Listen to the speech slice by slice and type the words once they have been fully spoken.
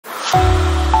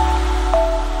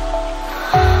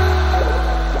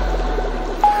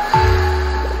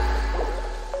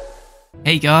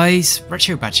Hey guys,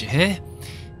 Retro Badger here.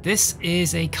 This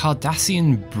is a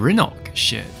Cardassian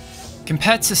ship.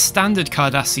 Compared to standard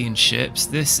Cardassian ships,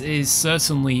 this is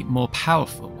certainly more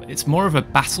powerful. It's more of a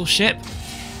battleship,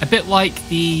 a bit like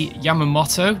the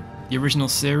Yamamoto, the original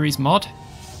series mod.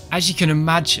 As you can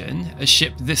imagine, a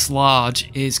ship this large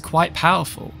is quite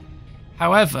powerful.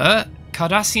 However,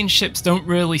 Cardassian ships don't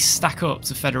really stack up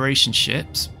to Federation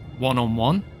ships,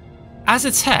 one-on-one. As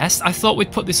a test, I thought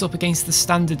we'd put this up against the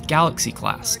standard Galaxy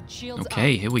class.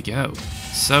 Okay, here we go.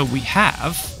 So we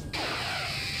have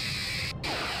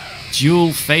dual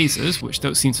phasers, which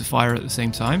don't seem to fire at the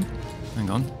same time.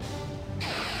 Hang on.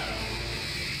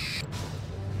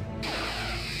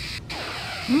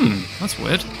 That's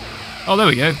weird. Oh, there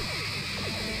we go.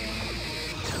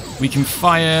 We can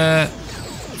fire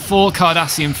 4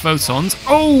 Cardassian photons.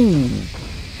 Oh!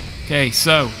 Okay,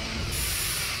 so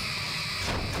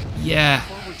yeah,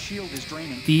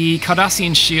 the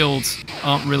Cardassian shields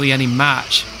aren't really any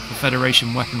match for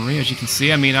Federation weaponry, as you can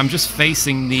see. I mean, I'm just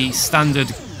facing the standard,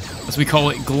 as we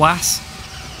call it, glass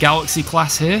Galaxy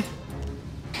class here,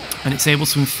 and it's able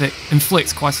to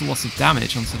inflict quite a lot of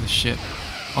damage onto the ship.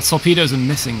 Our torpedoes are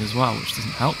missing as well, which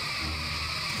doesn't help.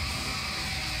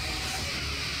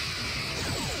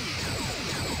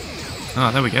 Ah,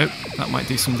 there we go. That might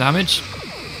do some damage.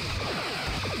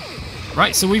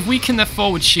 Right, so we've weakened their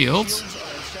forward shields.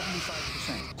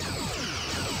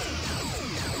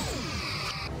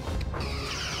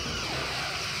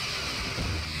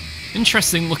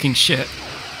 Interesting looking ship.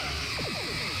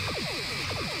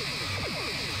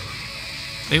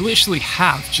 They literally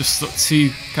have just 2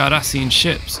 Cardassian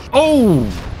ships.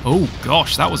 Oh! Oh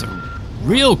gosh, that was a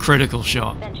real critical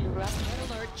shot.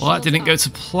 Well, that didn't go to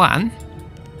plan.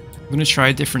 I'm going to try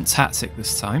a different tactic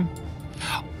this time.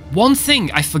 One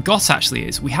thing I forgot actually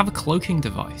is we have a cloaking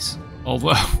device.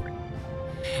 Although,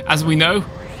 as we know,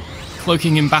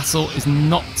 cloaking in battle is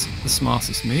not the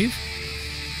smartest move.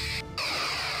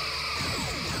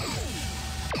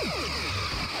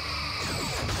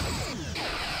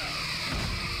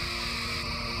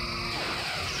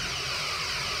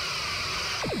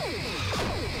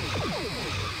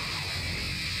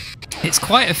 It's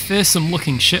quite a fearsome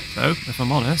looking ship though, if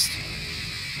I'm honest.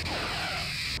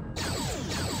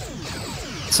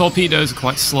 Torpedoes are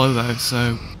quite slow though,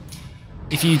 so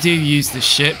if you do use this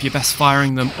ship, you're best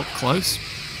firing them up close.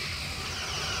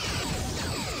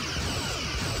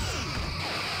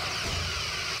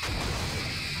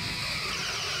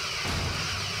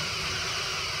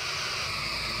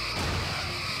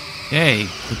 Okay,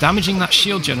 we're damaging that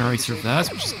shield generator of theirs,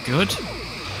 which is good.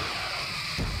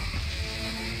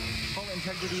 Hull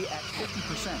integrity at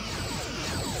 50%.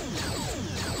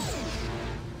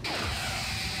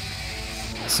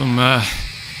 Some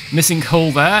missing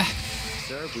hull there.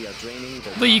 Sir, we are draining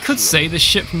the Though you could say the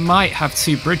ship might have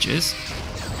 2 bridges.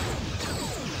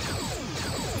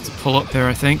 To pull up here,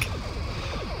 I think.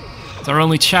 It's our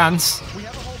only chance. We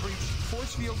have a hull breach.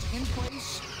 Force fields in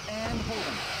place and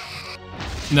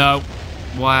holding. No.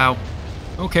 Wow.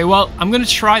 Okay, well, I'm going to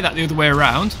try that the other way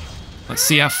around. Let's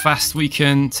see how fast we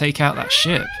can take out that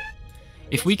ship.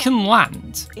 If we can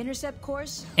land Intercept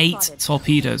course 8 spotted.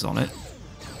 torpedoes on it,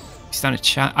 stand a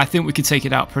chance. I think we could take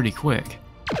it out pretty quick.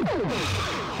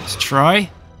 Let's try.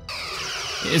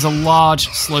 It is a large,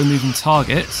 slow-moving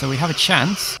target, so we have a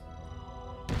chance.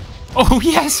 Oh,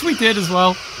 yes, we did as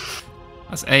well.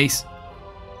 That's ace.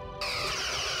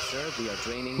 Sir, we are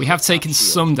draining We have taken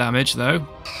some damage, though.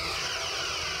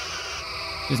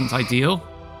 Isn't ideal.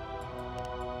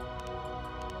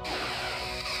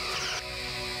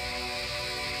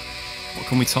 What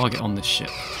can we target on this ship?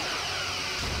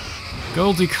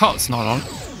 Gold Ducat's not on.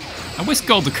 I wish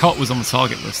Gold Ducat was on the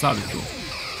target list, that'd be cool.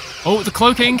 Oh, the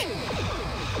cloaking!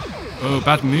 Oh,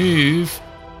 bad move.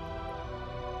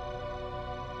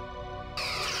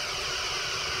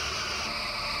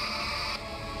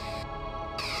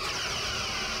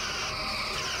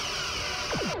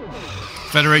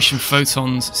 Federation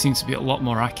photons seem to be a lot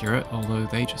more accurate, although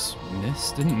they just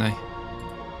missed, didn't they?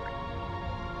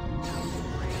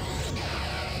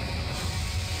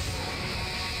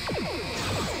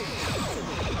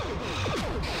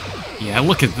 Yeah,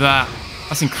 look at that.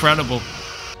 That's incredible.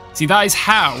 See, that is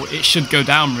how it should go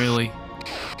down, really.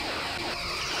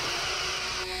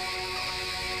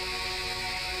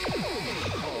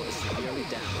 severely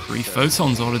damaged. 3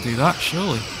 photons ought to do that,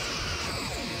 surely.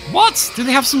 What? Do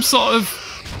they have some sort of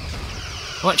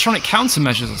electronic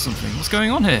countermeasures or something? What's going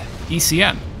on here?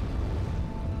 ECM.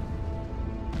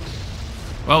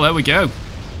 Well, there we go.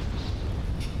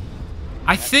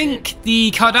 I think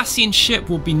the Cardassian ship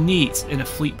will be neat in a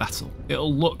fleet battle.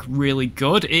 It'll look really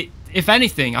good. if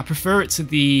anything, I prefer it to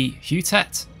the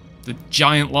Hutet, the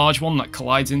giant large one that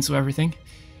collides into everything.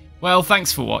 Well,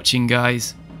 thanks for watching,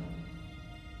 guys.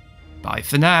 Bye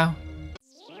for now.